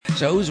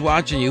So who's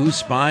watching you? Who's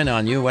spying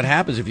on you? What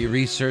happens if you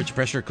research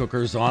pressure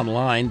cookers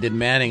online? Did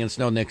Manning and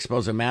Snowden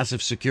expose a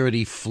massive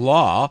security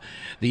flaw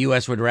the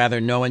U.S. would rather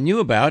no one knew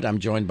about? I'm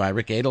joined by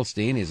Ryk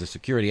Edelstein. He's a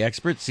security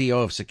expert,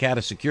 CEO of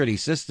Cicada Security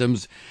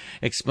Systems,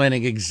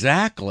 explaining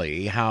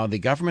exactly how the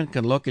government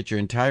can look at your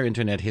entire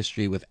internet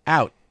history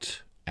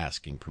without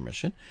asking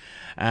permission,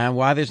 and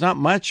why there's not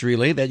much,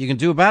 really, that you can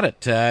do about it.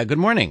 Good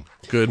morning.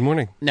 Good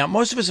morning. Now,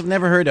 most of us have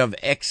never heard of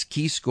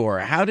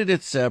xKeyscore. How did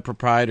its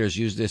proprietors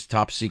use this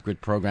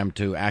top-secret program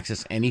to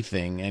access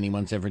anything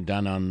anyone's ever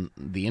done on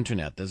the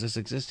internet? Does this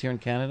exist here in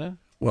Canada?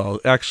 Well,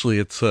 actually,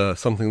 it's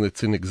something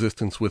that's in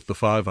existence with the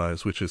Five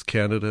Eyes, which is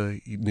Canada,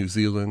 New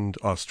Zealand,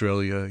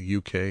 Australia,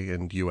 UK,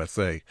 and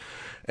USA.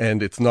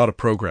 And it's not a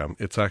program.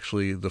 It's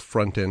actually the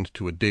front end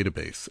to a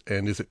database.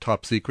 And is it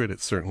top secret?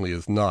 It certainly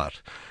is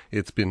not.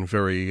 It's been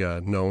very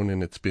known,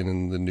 and it's been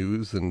in the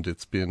news, and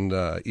it's been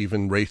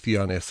even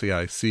Raytheon,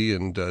 SAIC,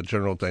 and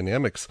General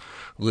Dynamics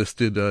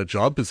listed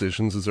job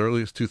positions as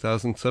early as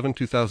 2007,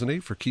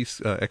 2008 for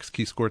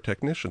xKeyscore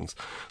technicians.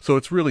 So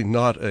it's really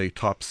not a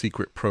top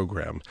secret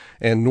program.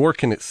 And nor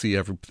can it see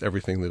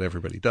everything that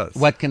everybody does.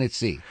 What can it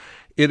see?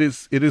 It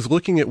is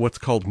looking at what's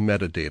called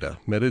metadata.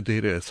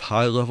 Metadata is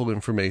high-level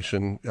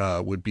information,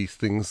 would be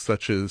things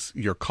such as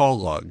your call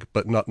log,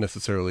 but not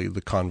necessarily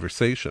the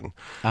conversation.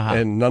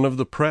 And none of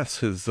the press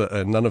has,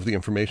 none of the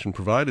information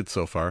provided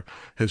so far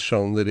has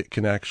shown that it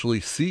can actually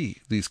see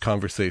these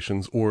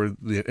conversations or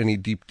any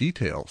deep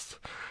details.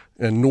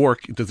 And nor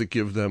does it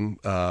give them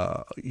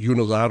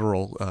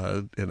unilateral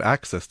and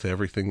access to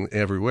everything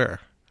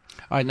everywhere.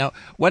 All right. Now,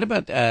 what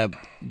about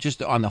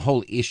just on the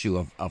whole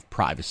issue of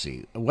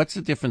privacy? What's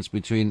the difference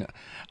between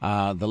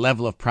the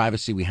level of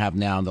privacy we have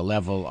now and the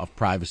level of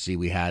privacy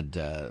we had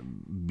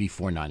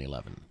before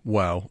 9/11?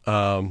 Wow.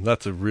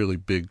 That's a really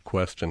big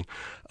question.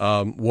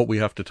 What we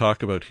have to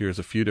talk about here is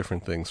a few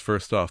different things.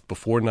 First off,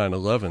 before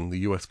 9/11, the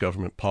U.S.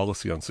 government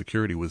policy on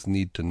security was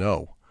need to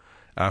know.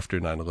 After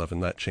 9/11,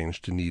 that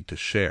changed to need to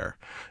share.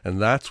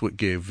 And that's what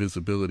gave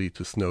visibility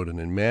to Snowden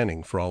and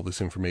Manning for all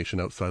this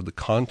information outside the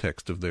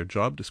context of their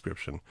job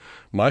description.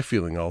 My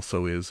feeling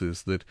also is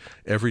that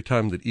every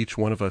time that each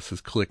one of us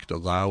has clicked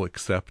allow,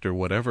 accept, or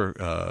whatever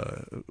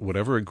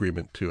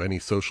agreement to any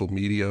social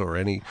media or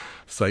any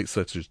site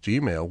such as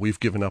Gmail, we've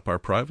given up our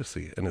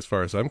privacy. And as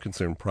far as I'm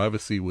concerned,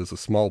 privacy was a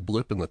small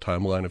blip in the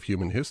timeline of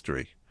human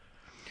history.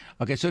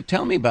 Okay, so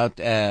tell me about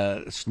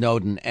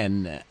Snowden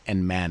and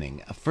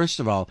Manning. First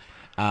of all,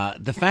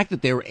 the fact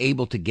that they were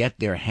able to get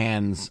their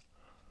hands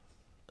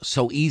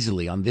so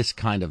easily on this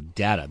kind of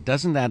data,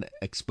 doesn't that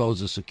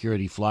expose a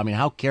security flaw? I mean,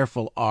 how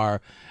careful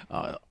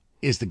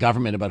is the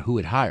government about who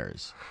it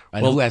hires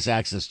and who has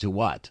access to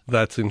what?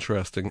 That's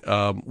interesting.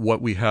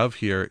 What we have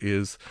here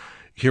is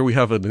we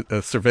have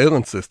a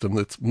surveillance system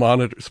that's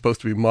supposed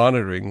to be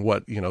monitoring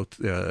what,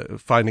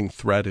 finding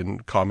threat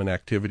and common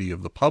activity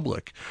of the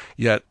public,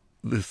 yet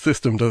the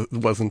system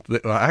wasn't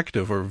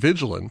active or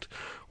vigilant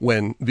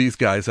when these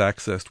guys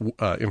accessed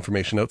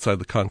information outside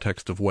the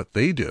context of what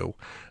they do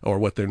or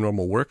what their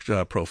normal work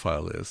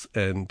profile is.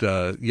 And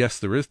yes,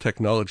 there is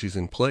technologies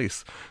in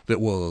place that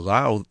will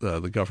allow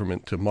the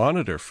government to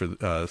monitor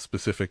for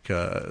specific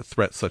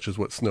threats such as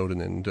what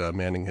Snowden and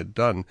Manning had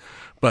done.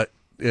 But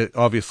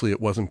obviously it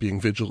wasn't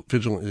being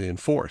vigilantly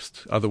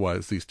enforced.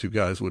 Otherwise, these two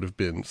guys would have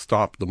been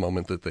stopped the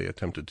moment that they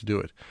attempted to do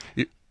it.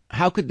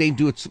 How could they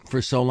do it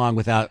for so long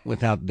without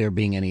there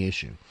being any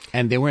issue?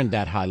 And they weren't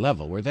that high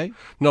level, were they?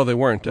 No, they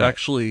weren't. Right.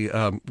 Actually,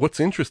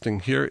 what's interesting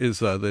here is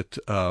that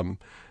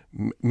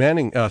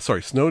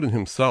Snowden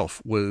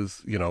himself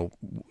was,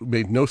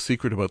 made no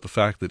secret about the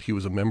fact that he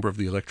was a member of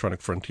the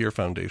Electronic Frontier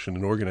Foundation,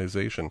 an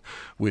organization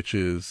which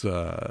is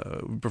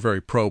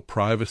very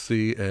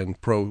pro-privacy and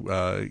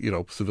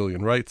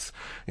civilian rights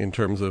in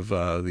terms of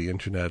the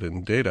internet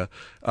and data.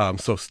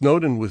 So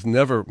Snowden was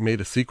never made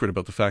a secret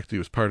about the fact that he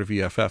was part of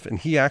EFF, and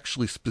he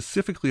actually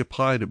specifically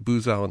applied at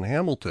Booz Allen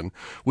Hamilton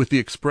with the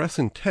express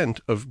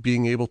intent of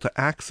being able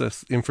to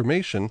access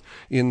information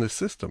in the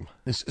system.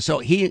 So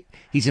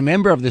he's a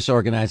member of this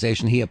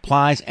organization. He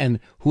applies, and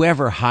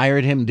whoever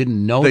hired him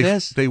didn't know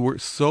this? They were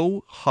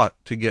so hot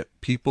to get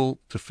people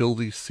to fill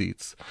these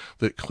seats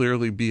that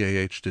clearly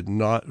BAH did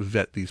not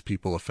vet these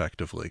people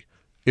effectively.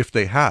 If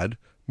they had,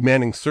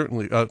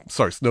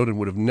 Snowden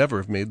would have never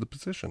have made the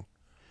position.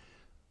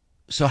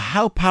 So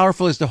how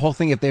powerful is the whole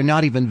thing if they're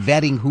not even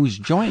vetting who's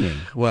joining?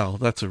 Well,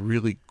 that's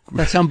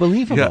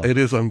unbelievable. Yeah, it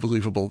is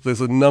unbelievable. There's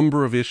a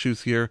number of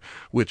issues here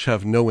which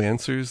have no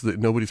answers, that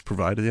nobody's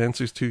provided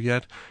answers to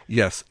yet.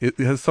 Yes,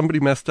 has somebody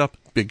messed up?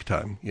 Big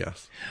time,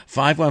 yes.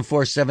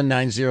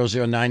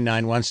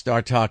 514-790-0991,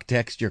 Star Talk.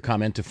 Text your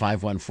comment to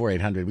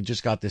 514-800. We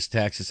just got this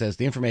text. It says,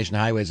 the information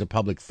highway is a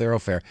public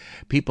thoroughfare.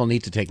 People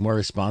need to take more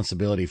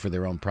responsibility for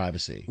their own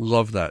privacy.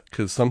 Love that,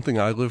 because something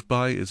I live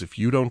by is if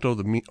you don't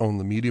own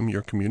the medium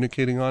you're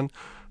communicating on,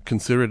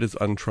 consider it as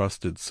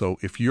untrusted. So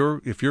if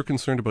you're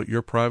concerned about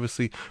your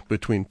privacy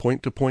between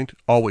point to point,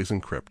 always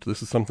encrypt.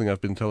 This is something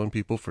I've been telling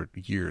people for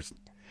years.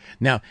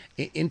 Now,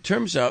 in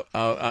terms of,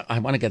 I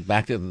want to get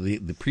back to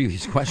the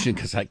previous question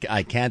because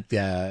I can't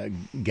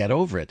get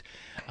over it.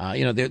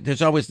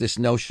 There's always this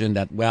notion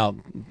that, well,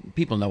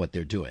 people know what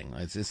they're doing.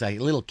 It's like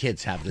little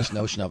kids have this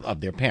notion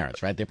of their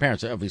parents, right? Their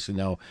parents obviously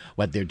know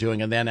what they're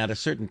doing. And then at a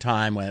certain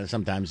time, when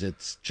sometimes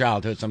it's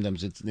childhood,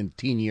 sometimes it's in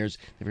teen years,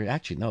 they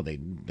actually no, they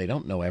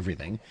don't know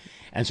everything.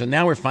 And so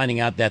now we're finding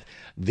out that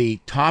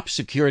the top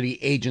security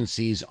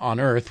agencies on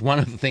Earth, one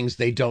of the things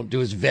they don't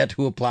do is vet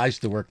who applies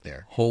to work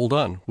there. Hold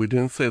on. We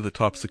didn't say the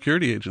top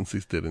security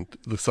agencies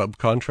didn't. The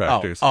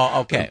subcontractors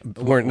okay.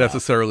 weren't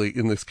necessarily,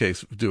 in this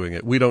case, doing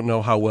it. We don't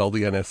know how well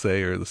the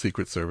NSA or the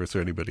Secret Service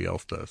or anybody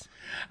else does.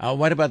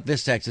 What about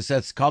this text? It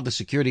says it's called the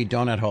security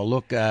donut hole,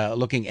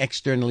 looking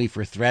externally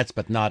for threats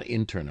but not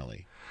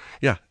internally.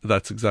 Yeah,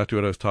 that's exactly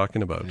what I was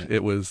talking about. Yeah.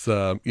 It was,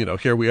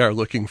 here we are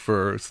looking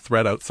for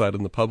threat outside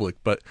in the public,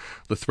 but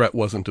the threat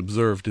wasn't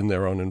observed in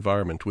their own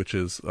environment, which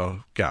is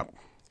a gap.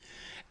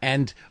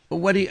 And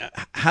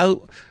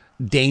how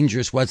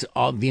dangerous was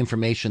all the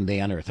information they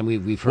unearthed? And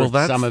we've heard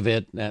some of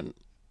it.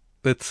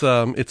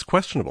 It's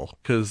questionable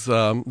because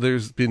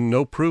there's been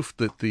no proof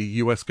that the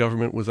U.S.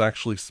 government was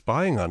actually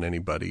spying on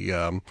anybody.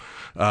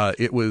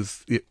 It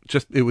was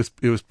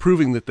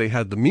proving that they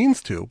had the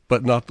means to,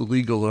 but not the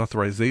legal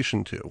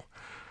authorization to.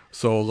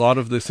 So a lot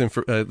of this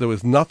there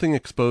was nothing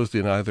exposed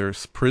in either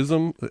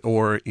PRISM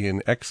or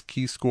in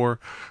xKeyscore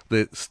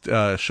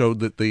that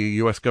showed that the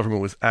U.S.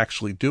 government was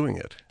actually doing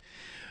it.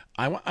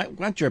 I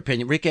want your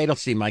opinion. Ryk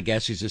Edelstein, my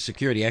guest, who's a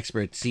security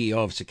expert, CEO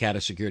of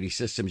Cicada Security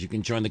Systems. You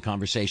can join the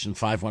conversation,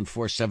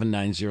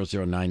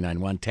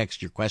 514-790-0991.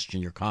 Text your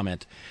question, your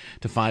comment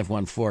to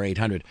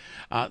 514-800.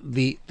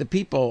 The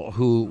people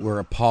who were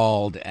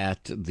appalled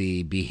at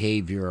the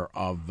behavior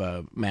of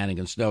Manning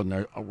and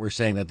Snowden were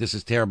saying that this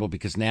is terrible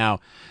because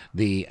now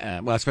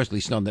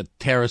especially Snowden, that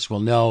terrorists will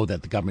know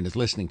that the government is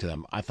listening to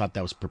them. I thought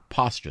that was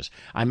preposterous.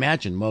 I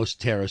imagine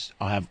most terrorists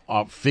have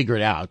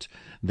figured out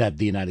that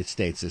the United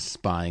States is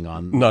spying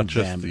on not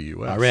just them the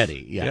U.S.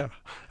 already. Yeah.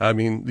 I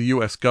mean, the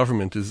U.S.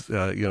 government is,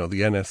 the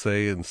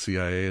NSA and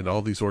CIA and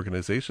all these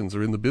organizations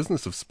are in the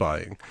business of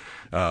spying.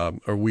 Are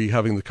we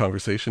having the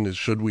conversation is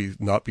should we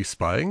not be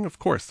spying? Of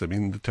course. I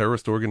mean, the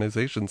terrorist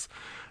organizations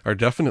are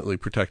definitely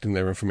protecting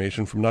their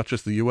information from not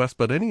just the U.S.,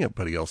 but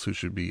anybody else who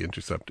could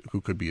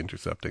be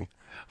intercepting.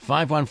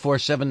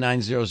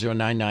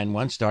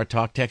 514-790-0991. Star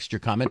Talk. Text your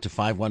comment to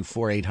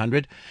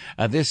 514-800.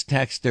 This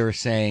texter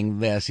saying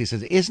this. He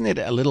says, isn't it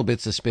a little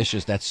bit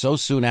suspicious that so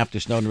soon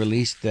after Snowden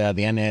released the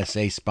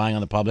NSA spying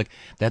on the public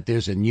that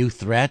there's a new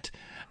threat?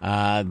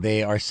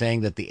 They are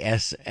saying that the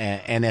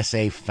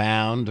NSA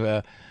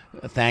found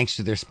thanks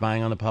to their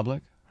spying on the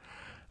public?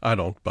 I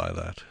don't buy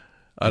that.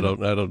 I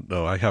don't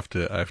know. I have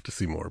to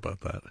see more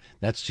about that.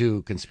 That's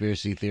too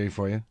conspiracy theory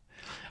for you?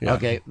 Yeah.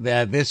 Okay,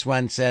 this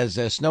one says,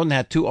 Snowden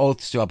had two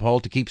oaths to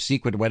uphold, to keep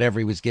secret whatever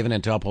he was given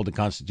and to uphold the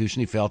Constitution.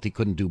 He felt he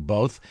couldn't do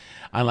both.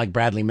 Unlike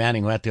Bradley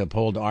Manning, who had to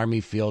uphold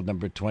Army Field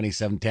number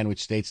 2710,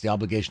 which states the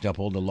obligation to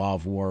uphold the law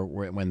of war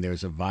when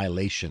there's a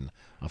violation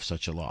of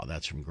such a law.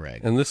 That's from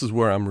Greg. And this is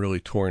where I'm really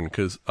torn,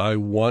 because I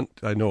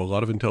know a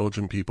lot of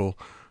intelligent people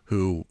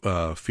who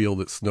feel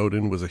that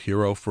Snowden was a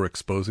hero for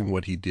exposing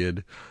what he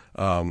did.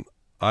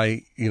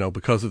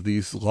 Because of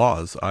these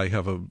laws, I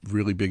have a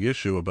really big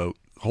issue about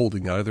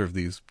holding either of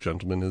these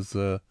gentlemen as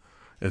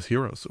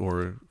heroes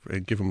or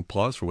give them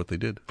applause for what they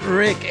did.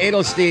 Ryk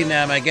Edelstein,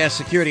 my guest,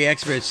 security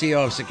expert,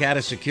 CEO of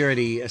Cicada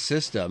Security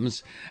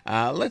Systems.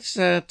 Let's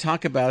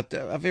talk about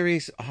a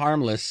very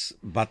harmless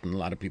button. A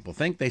lot of people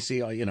think they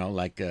see,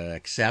 like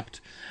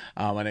accept.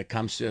 When it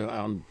comes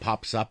to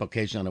pops up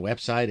occasionally on a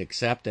website,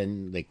 accept,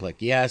 and they click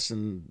yes,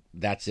 and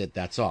that's it,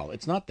 that's all.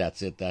 It's not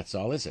that's it, that's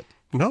all, is it?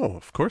 No,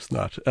 of course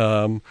not.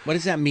 What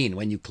does that mean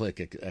when you click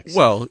accept?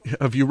 Well,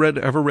 have you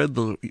ever read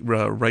the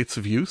rights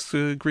of use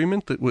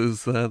agreement that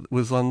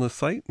was on the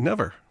site?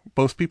 Never.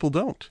 Most people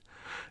don't.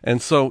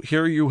 And so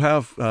here you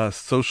have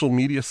social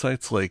media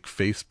sites like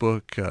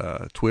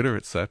Facebook, Twitter,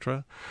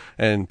 etc.,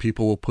 and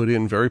people will put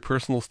in very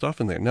personal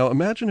stuff in there. Now,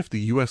 imagine if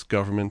the U.S.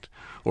 government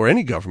or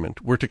any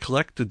government were to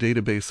collect a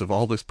database of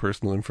all this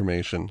personal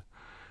information.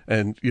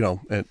 And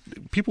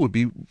people would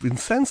be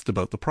incensed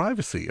about the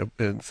privacy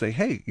and say,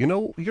 hey,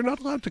 you're not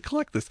allowed to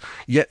collect this.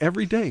 Yet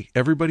every day,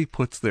 everybody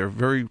puts their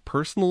very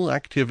personal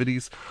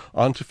activities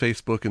onto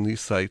Facebook and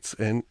these sites,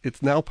 and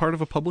it's now part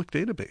of a public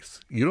database.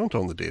 You don't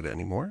own the data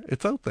anymore.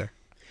 It's out there.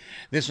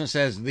 This one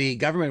says the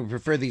government would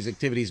prefer these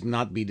activities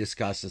not be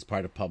discussed as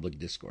part of public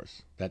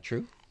discourse. That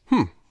true?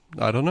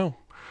 I don't know.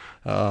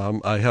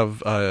 I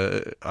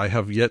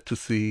have yet to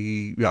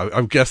see.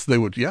 I guess they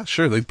would. Yeah,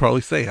 sure. They'd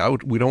probably say,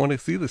 we don't want to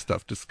see this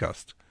stuff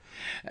discussed."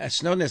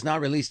 Snowden has not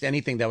released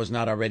anything that was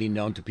not already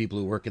known to people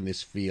who work in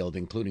this field,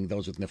 including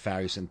those with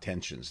nefarious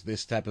intentions.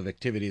 This type of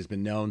activity has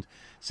been known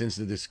since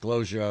the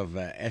disclosure of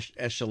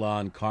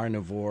Echelon,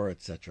 Carnivore,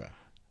 etc.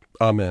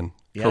 Amen.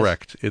 Yes?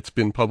 Correct. It's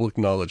been public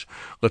knowledge.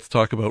 Let's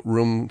talk about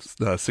room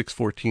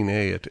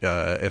 614A at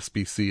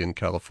SBC in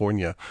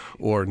California,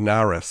 or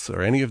NARIS,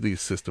 or any of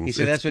these systems. He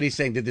said that's what he's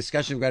saying. The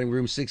discussion regarding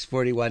room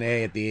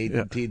 641A at the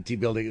AT&T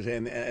building.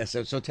 And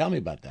so tell me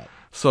about that.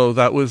 So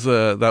that was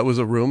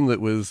a room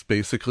that was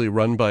basically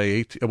run by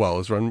it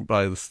was run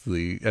by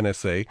the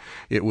NSA.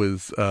 It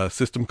was a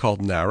system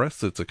called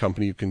NARIS. It's a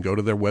company. You can go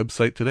to their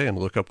website today and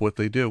look up what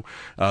they do.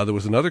 There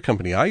was another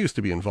company I used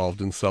to be involved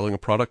in selling a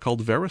product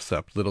called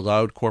Vericept that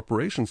allowed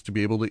corporations to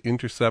be able to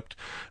intercept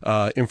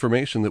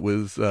information that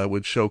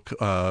would show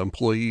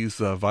employees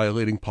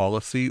violating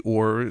policy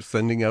or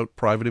sending out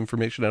private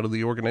information out of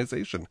the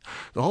organization.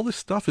 All this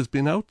stuff has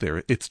been out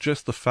there. It's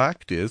just the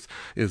fact is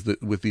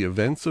that with the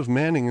events of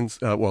Manning and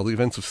the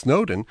events of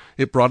Snowden,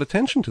 it brought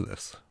attention to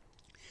this.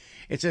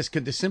 It says,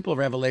 could the simple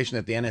revelation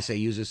that the NSA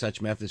uses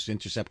such methods to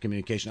intercept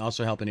communication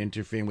also help in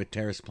interfering with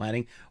terrorist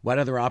planning? What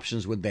other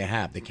options would they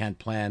have? They can't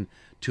plan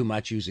too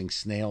much using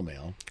snail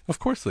mail. Of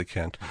course they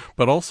can't.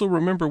 But also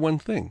remember one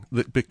thing,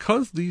 that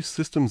because these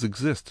systems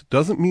exist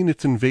doesn't mean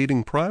it's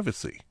invading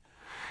privacy.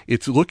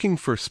 It's looking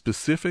for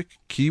specific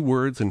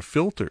keywords and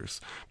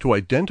filters to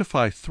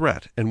identify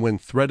threat, and when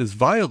threat is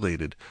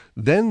violated,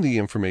 then the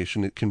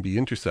information it can be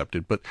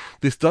intercepted. But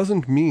this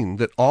doesn't mean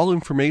that all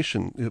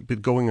information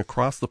going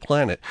across the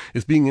planet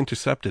is being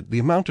intercepted. The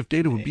amount of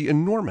data would be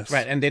enormous.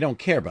 Right, and they don't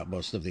care about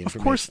most of the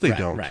information. Of course they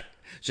don't. Right.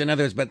 So in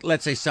other words, but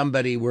let's say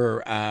somebody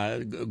were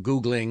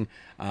Googling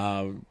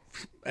an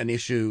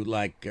issue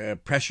like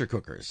pressure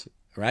cookers.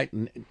 Right?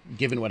 And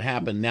given what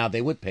happened, now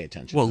they would pay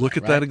attention. Well, look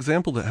at that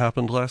example that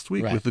happened last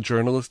week with the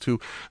journalist who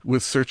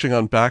was searching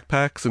on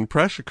backpacks and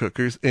pressure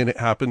cookers, and it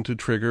happened to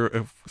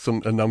trigger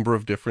a number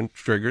of different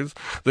triggers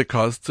that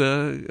caused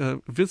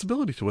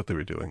visibility to what they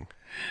were doing.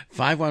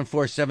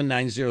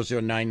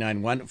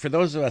 514-790-0991. For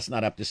those of us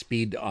not up to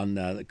speed on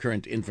the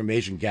current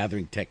information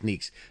gathering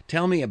techniques,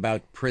 tell me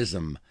about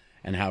PRISM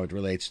and how it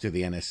relates to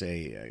the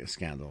NSA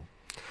scandal.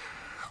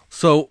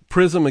 So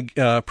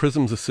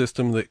Prism's a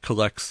system that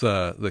collects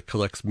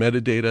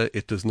metadata.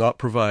 It does not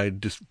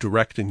provide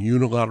direct and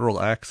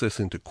unilateral access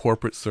into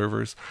corporate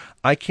servers.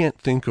 I can't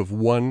think of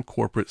one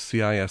corporate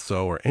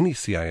CISO or any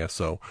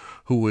CISO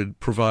who would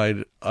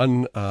provide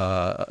unbridled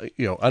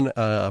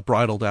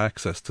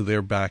access to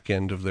their back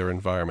end of their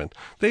environment.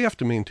 They have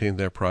to maintain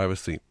their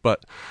privacy,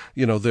 but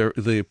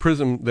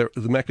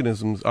the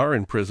mechanisms are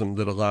in Prism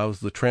that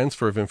allows the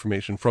transfer of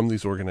information from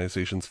these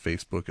organizations,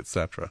 Facebook,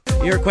 etc.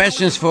 Your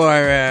questions for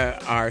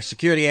our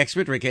security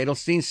expert, Ryk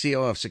Edelstein,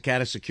 CEO of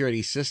Cicada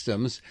Security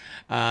Systems.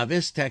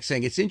 This text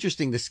saying, it's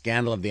interesting, the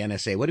scandal of the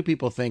NSA. What do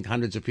people think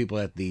hundreds of people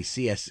at the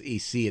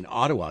CSEC in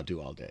Ottawa do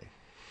all day?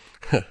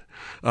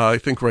 I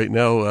think right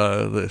now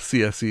the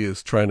CSE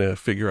is trying to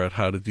figure out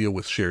how to deal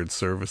with shared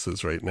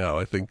services right now.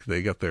 I think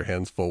they got their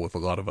hands full with a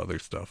lot of other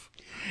stuff.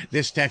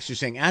 This texter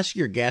saying, ask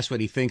your guest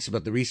what he thinks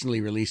about the recently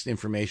released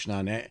information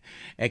on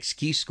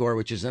xKeyscore,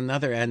 which is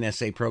another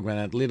NSA program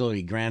that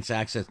literally grants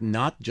access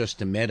not just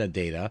to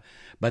metadata,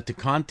 but to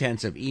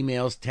contents of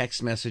emails,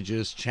 text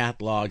messages,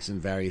 chat logs, and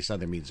various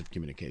other means of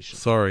communication.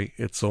 Sorry,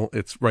 it's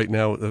right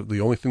now the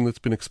only thing that's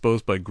been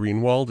exposed by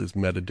Greenwald is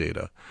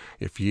metadata.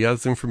 If he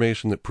has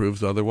information that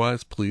proves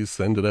otherwise, please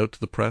send it out to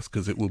the press,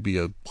 because it will be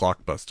a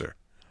blockbuster.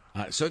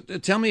 So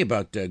tell me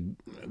about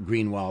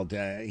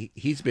Greenwald.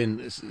 He's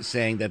been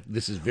saying that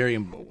this is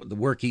the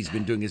work he's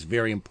been doing is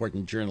very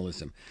important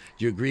journalism.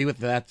 Do you agree with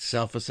that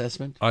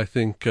self-assessment? I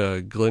think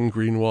Glenn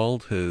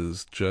Greenwald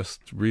has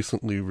just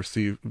recently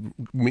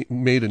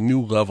made a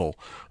new level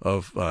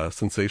of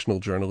sensational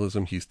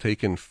journalism. He's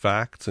taken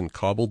facts and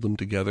cobbled them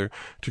together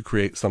to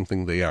create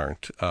something they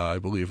aren't. I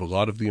believe a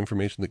lot of the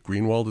information that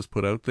Greenwald has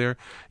put out there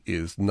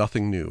is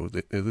nothing new.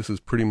 This is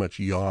pretty much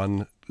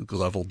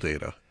yawn-level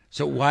data.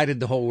 So why did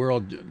the whole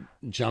world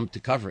jump to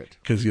cover it?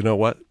 Because you know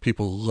what?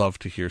 People love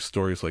to hear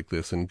stories like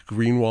this, and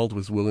Greenwald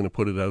was willing to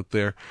put it out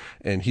there,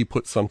 and he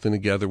put something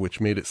together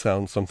which made it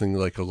sound something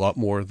like a lot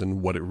more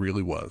than what it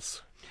really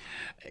was.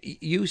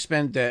 You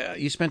spent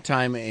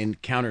time in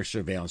counter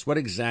surveillance. What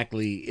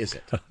exactly is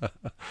it?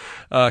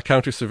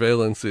 Counter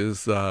surveillance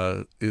is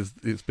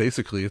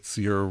basically, it's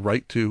your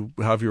right to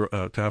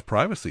have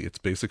privacy. It's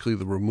basically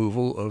the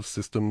removal of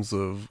systems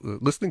of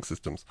listening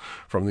systems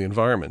from the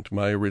environment.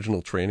 My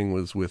original training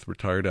was with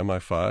retired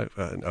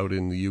MI5 out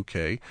in the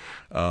UK.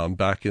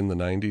 Back in the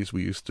 90s,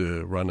 we used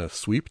to run a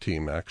sweep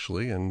team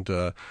actually, and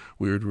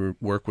we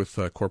would work with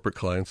corporate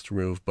clients to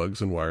remove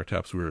bugs and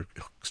wiretaps. We were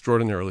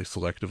extraordinarily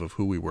selective of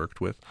who we worked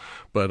with,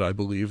 but I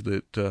believe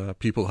that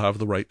people have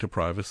the right to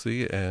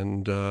privacy,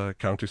 and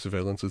counter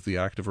surveillance is the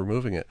act of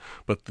removing it.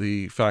 But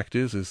the fact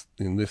is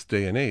in this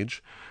day and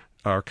age,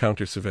 our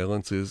counter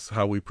surveillance is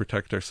how we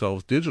protect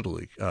ourselves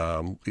digitally.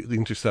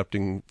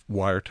 Intercepting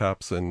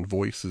wiretaps and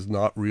voice is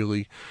not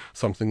really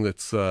something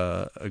that's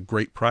a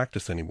great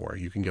practice anymore.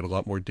 You can get a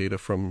lot more data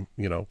from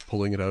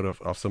pulling it out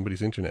off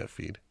somebody's internet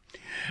feed.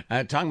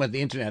 Talking about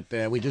the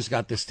internet, we just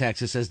got this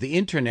text. It says the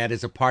internet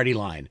is a party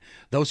line.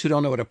 Those who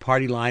don't know what a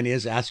party line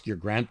is, ask your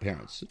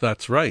grandparents.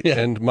 That's right. Yeah.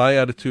 And my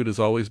attitude has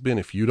always been,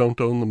 if you don't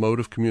own the mode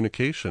of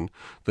communication,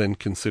 then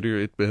consider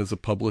it as a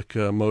public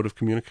mode of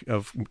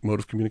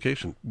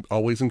communication.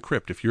 Always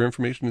encrypt. If your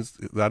information is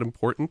that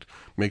important,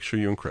 make sure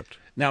you encrypt.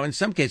 Now, in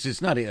some cases,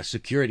 it's not a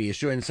security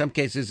issue. In some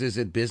cases, is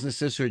it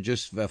businesses who are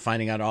just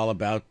finding out all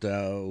about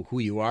who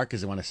you are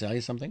because they want to sell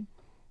you something?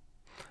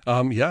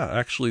 Yeah,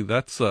 actually,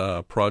 that's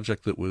a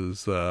project that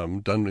was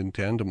done in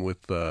tandem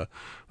with, I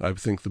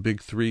think, the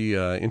big three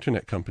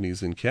internet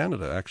companies in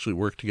Canada actually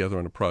worked together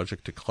on a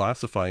project to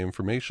classify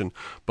information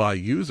by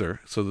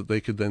user so that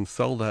they could then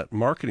sell that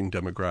marketing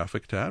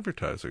demographic to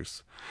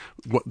advertisers.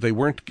 They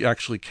weren't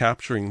actually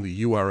capturing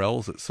the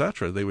URLs,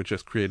 etc. They were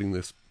just creating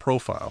this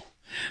profile.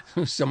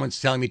 Someone's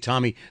telling me,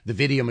 Tommy, the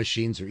video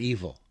machines are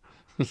evil.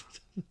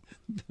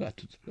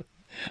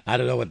 I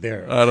don't know what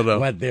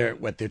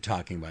they're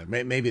talking about.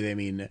 Maybe they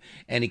mean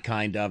any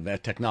kind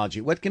of technology.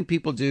 What can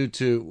people do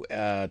to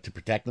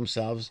protect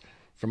themselves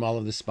from all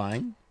of this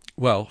spying?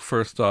 Well,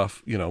 first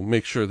off,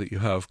 make sure that you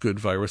have good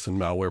virus and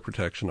malware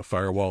protection, a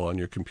firewall on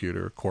your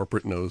computer.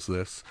 Corporate knows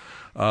this.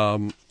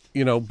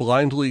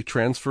 Blindly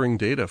transferring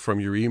data from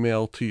your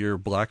email to your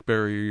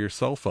BlackBerry or your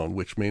cell phone,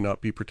 which may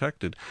not be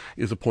protected,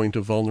 is a point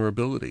of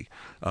vulnerability.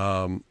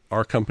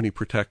 Our company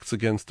protects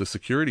against a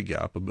security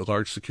gap, a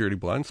large security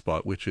blind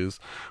spot, which is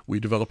we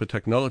develop a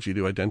technology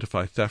to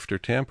identify theft or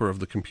tamper of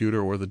the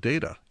computer or the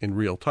data in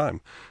real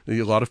time.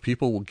 A lot of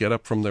people will get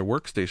up from their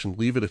workstation,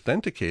 leave it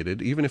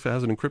authenticated, even if it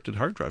has an encrypted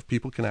hard drive.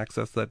 People can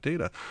access that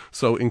data.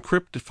 So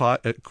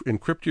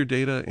encrypt your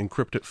data,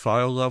 encrypt at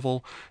file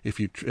level. If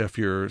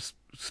you're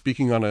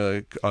speaking on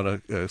a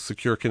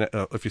secure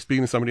if you're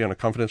speaking to somebody on a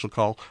confidential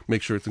call,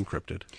 make sure it's encrypted.